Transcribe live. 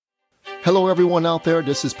Hello, everyone out there.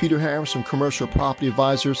 This is Peter Harris from Commercial Property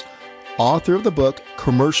Advisors, author of the book,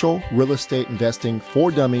 Commercial Real Estate Investing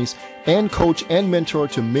for Dummies, and coach and mentor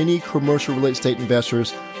to many commercial real estate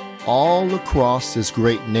investors all across this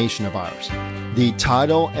great nation of ours. The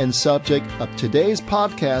title and subject of today's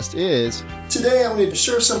podcast is... Today, I want to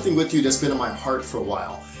share something with you that's been on my heart for a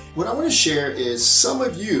while. What I want to share is some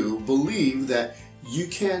of you believe that you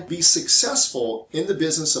can be successful in the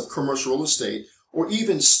business of commercial real estate or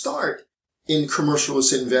even start in commercial real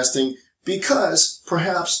estate investing because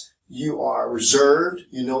perhaps you are reserved,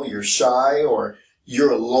 you're shy, or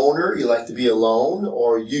you're a loner, you like to be alone,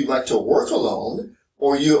 or you like to work alone,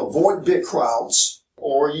 or you avoid big crowds,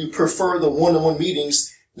 or you prefer the one-on-one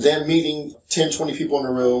meetings than meeting 10, 20 people in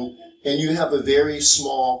a room, and you have a very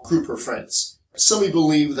small group of friends. Some of you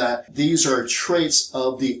believe that these are traits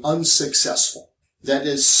of the unsuccessful. That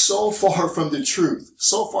is so far from the truth,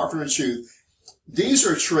 These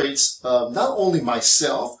are traits of not only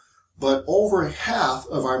myself, but over half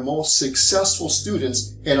of our most successful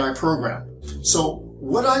students in our program. So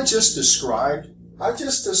what I just described,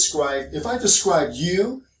 if I describe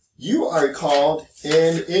you, you are called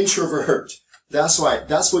an introvert. That's right.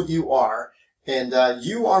 That's what you are. And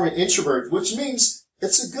you are an introvert, which means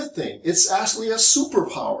it's a good thing. It's actually a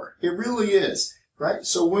superpower. It really is, right?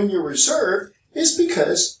 So when you're reserved, it's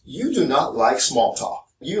because you do not like small talk.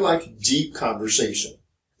 You like deep conversation.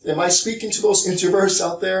 Am I speaking to those introverts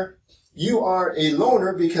out there? You are a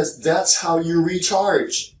loner because that's how you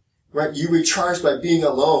recharge, right? You recharge by being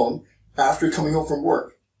alone after coming home from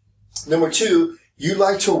work. Number two, you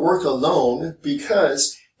like to work alone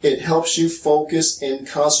because it helps you focus and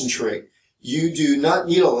concentrate. You do not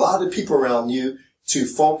need a lot of people around you to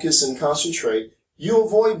focus and concentrate. You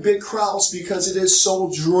avoid big crowds because it is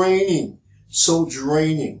so draining.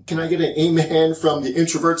 Can I get an amen from the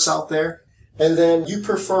introverts out there? And then you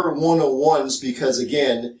prefer one-on-ones because,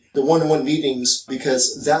 again, the one-on-one meetings,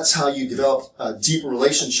 because that's how you develop deep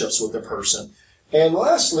relationships with a person. And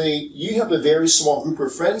lastly, you have a very small group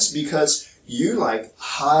of friends because you like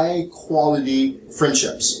high-quality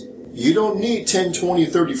friendships. You don't need 10, 20,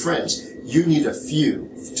 30 friends. You need a few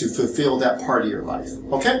to fulfill that part of your life.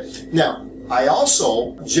 Okay? Now, I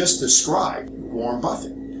also just described Warren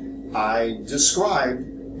Buffett. I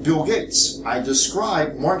described Bill Gates. I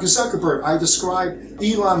described Mark Zuckerberg. I described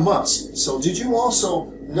Elon Musk. So did you also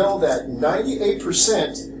know that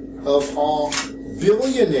 98% of all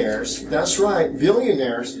billionaires, that's right,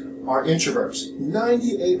 billionaires are introverts.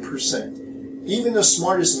 98%. Even the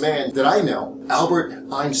smartest man that I know, Albert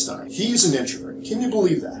Einstein, he's an introvert. Can you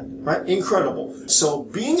believe that? Right? Incredible. So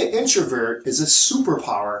being an introvert is a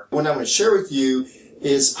superpower. What I'm going to share with you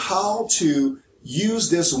is how to use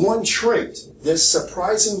this one trait, this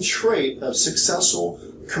surprising trait of successful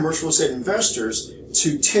commercial real estate investors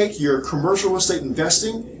to take your commercial real estate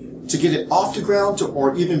investing to get it off the ground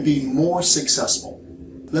or even be more successful.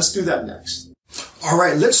 Let's do that next. All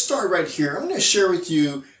right, let's start right here. I'm going to share with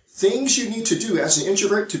you things you need to do as an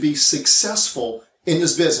introvert to be successful in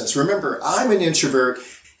this business. Remember, I'm an introvert.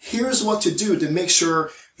 Here's what to do to make sure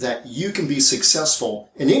that you can be successful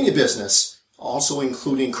in any business, also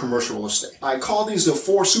including commercial real estate. I call these the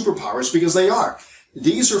 4 superpowers because they are.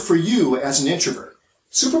 These are for you as an introvert.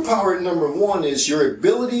 Superpower number 1 is your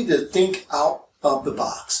ability to think out of the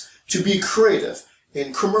box, to be creative.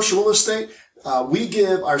 In commercial real estate, we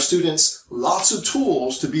give our students lots of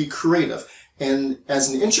tools to be creative. And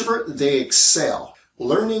as an introvert, they excel.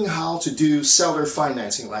 Learning how to do seller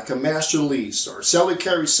financing, like a master lease, or seller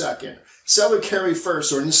carry second, seller carry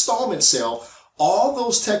first, or an installment sale. All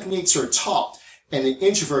those techniques are taught, and the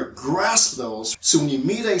introvert grasps those. So when you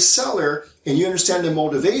meet a seller and you understand their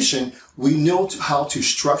motivation, we know how to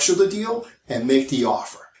structure the deal and make the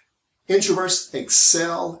offer. Introverts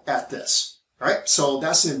excel at this, right? So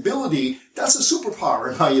that's an ability, that's a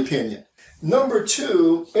superpower in my opinion. Number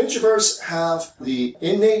 2, introverts have the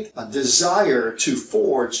innate desire to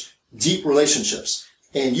forge deep relationships.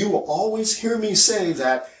 And you will always hear me say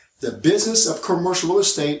that the business of commercial real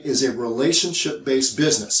estate is a relationship-based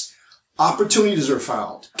business. Opportunities are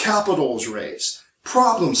found, capital is raised,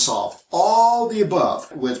 problem solved, all the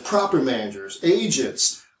above with property managers,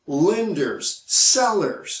 agents, lenders,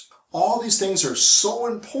 sellers. All these things are so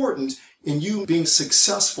important in you being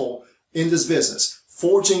successful in this business,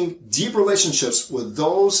 forging deep relationships with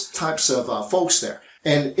those types of folks there.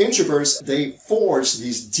 And introverts, they forge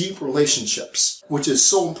these deep relationships, which is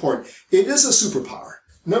so important. It is a superpower.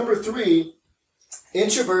 Number 3,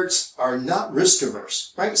 introverts are not risk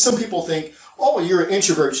averse, right? Some people think, oh, you're an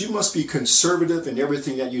introvert, you must be conservative in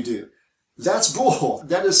everything that you do. That's bull.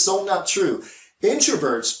 That is so not true.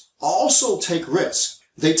 Introverts also take risks.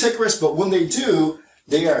 They take risks, but when they do,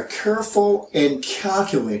 they are careful and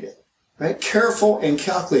calculated, right? Careful and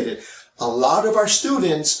calculated. A lot of our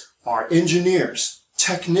students are engineers,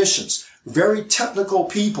 technicians, very technical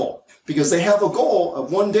people, because they have a goal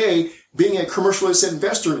of one day being a commercial real estate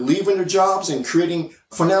investor, leaving their jobs and creating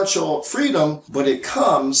financial freedom, but it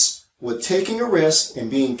comes with taking a risk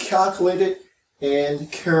and being calculated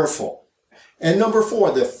and careful. And number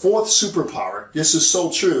 4, the fourth superpower, this is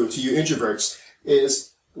so true to you introverts,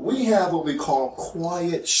 is we have what we call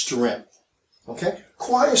quiet strength. Okay?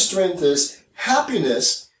 Quiet strength is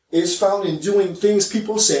happiness is found in doing things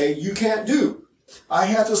people say you can't do. I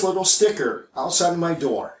have this little sticker outside of my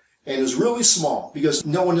door, and it's really small because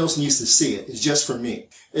no one else needs to see it. It's just for me.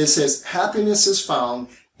 It says, happiness is found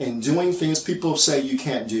in doing things people say you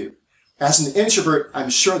can't do. As an introvert, I'm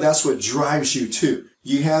sure that's what drives you too.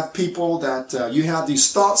 You have people that, you have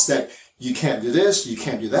these thoughts that you can't do this, you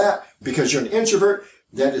can't do that, because you're an introvert.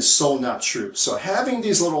 That is so not true. So having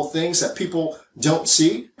these little things that people don't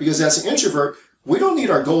see, because as an introvert, we don't need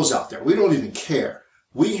our goals out there. We don't even care.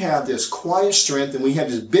 We have this quiet strength and we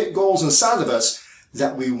have these big goals inside of us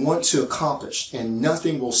that we want to accomplish, and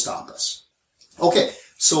nothing will stop us. Okay,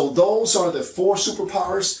 so those are the 4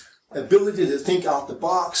 superpowers: ability to think out the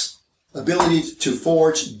box, ability to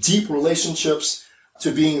forge deep relationships,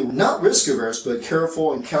 to being not risk averse, but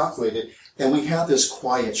careful and calculated, and we have this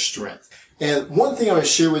quiet strength. And one thing I want to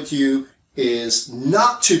share with you is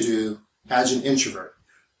not to do as an introvert.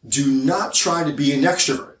 Do not try to be an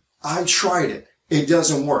extrovert. I tried it. It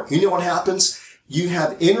doesn't work. You know what happens? You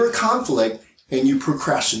have inner conflict and you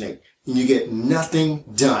procrastinate and you get nothing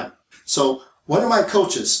done. So one of my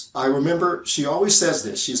coaches, I remember, she always says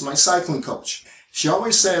this. She's my cycling coach. She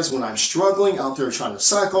always says when I'm struggling out there trying to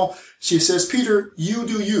cycle, she says, Peter, you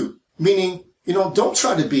do you. Meaning, don't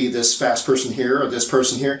try to be this fast person here or this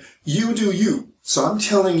person here. You do you. So I'm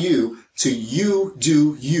telling you to you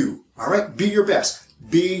do you. All right? Be your best.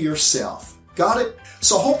 Be yourself. Got it?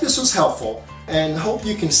 So I hope this was helpful and hope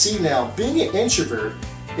you can see now being an introvert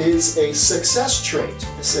is a success trait.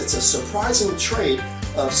 It's a surprising trait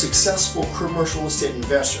of successful commercial real estate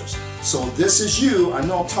investors. So this is you. I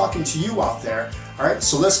know I'm talking to you out there. All right?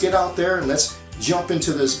 So let's get out there and let's jump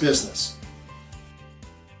into this business.